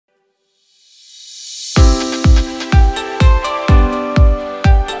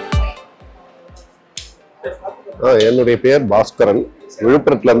என்னுடைய பேர் பாஸ்கரன்.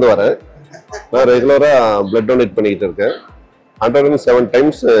 விழுப்புரத்துலேருந்து வரேன். நான் ரெகுலராக பிளட் டொனேட் பண்ணிக்கிட்டு இருக்கேன். 107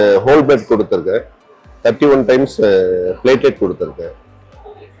 டைம்ஸ் ஹோல் பிளட் கொடுத்துருக்கேன். 31 டைம்ஸ் பிளேட்லெட் கொடுத்துருக்கேன்.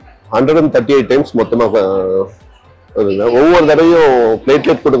 138 டைம்ஸ் மொத்தமாக. ஒவ்வொரு தடவையும்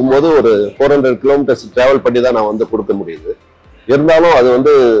பிளேட்லெட் கொடுக்கும்போது ஒரு 400 கிலோமீட்டர்ஸ் ட்ராவல் பண்ணி தான் நான் கொடுக்க முடியுது. இருந்தாலும்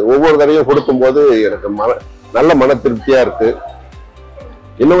அது ஒவ்வொரு தடவையும் கொடுக்கும்போது எனக்கு நல்ல மன திருப்தியாக இருக்குது.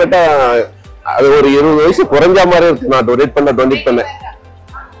 இன்னும் கேட்டால் அது ஒரு 20 வயசு குறைஞ்ச மாதிரி இருக்கு. நான் டொனேட் பண்ண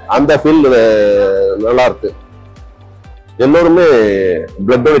அந்த ஃபீல் நல்லா இருக்கு. எல்லோருமே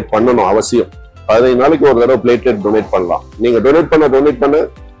பிளட் டொனேட் பண்ணணும் அவசியம். 15 நாளைக்கு ஒரு தடவை பிளேட்லெட் டொனேட் பண்ணலாம். நீங்க டொனேட் பண்ண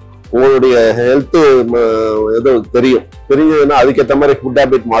உங்களுடைய ஹெல்த் எது தெரிஞ்சதுன்னா அதுக்கேற்ற மாதிரி ஃபுட்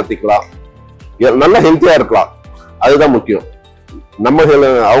ஹேபிட் மாத்திக்கலாம். நல்லா ஹெல்த்தியா இருக்கலாம். அதுதான் முக்கியம். நம்ம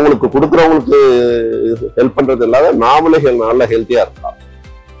அவங்களுக்கு கொடுக்குறவங்களுக்கு ஹெல்ப் பண்றது இல்லாத நாமளே நல்லா ஹெல்த்தியா இருக்கலாம்.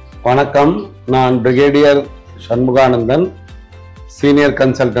 வணக்கம், நான் brigadier Shanmuganandan, senior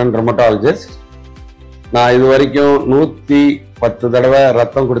consultant rheumatologist. நான் இது வரைக்கும் 110 தடவை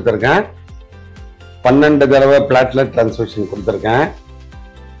ரத்தம் கொடுத்துருக்கேன். 12 தடவை பிளாட்லெட் டிரான்ஸ்ஃபியூஷன் கொடுத்துருக்கேன்.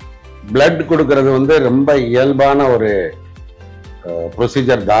 பிளட் கொடுக்கறது ரொம்ப இயல்பான ஒரு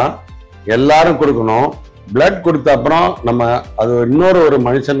ப்ரொசீஜர் தான். எல்லாரும் கொடுக்கணும். பிளட் கொடுத்த அப்புறம் நம்ம அது இன்னொரு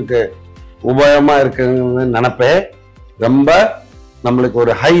மனுஷனுக்கு உபயோகமா இருக்குன்னு நினைப்பே ரொம்ப நம்மளுக்கு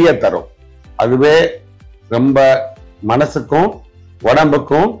ஒரு ஹையை தரும். அதுவே ரொம்ப மனசுக்கும்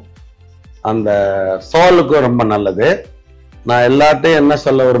உடம்புக்கும் அந்த சோலுக்கும் ரொம்ப நல்லது. நான் எல்லாத்தையும் என்ன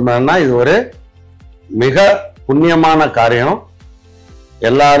சொல்ல விரும்புறேன்னா, இது ஒரு மிக புண்ணியமான காரியம்.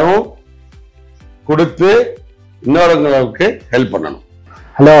 எல்லாரும் கொடுத்து இன்னொருங்களுக்கு ஹெல்ப் பண்ணணும்.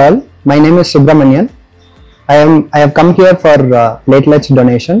 Hello all, my name is Subramanian. I have come here for platelets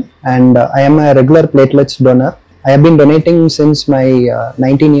donation, and I am a regular platelets donor. I have been donating since my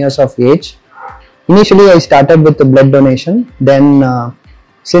 19 years of age. Initially I started with the blood donation. Then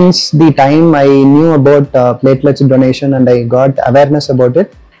since the time I knew about platelets donation and I got awareness about it,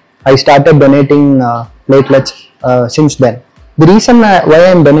 I started donating platelets since then. The reason why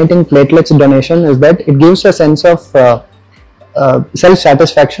I am donating platelets donation is that it gives a sense of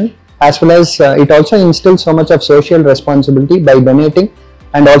self-satisfaction, as well as it also instills so much of social responsibility by donating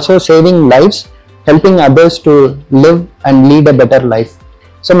and also saving lives, helping others to live and lead a better life.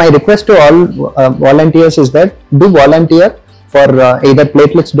 So my request to all volunteers is that do volunteer for either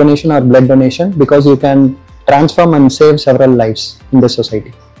platelets donation or blood donation, because you can transform and save several lives in the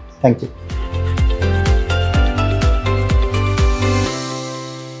society. Thank you.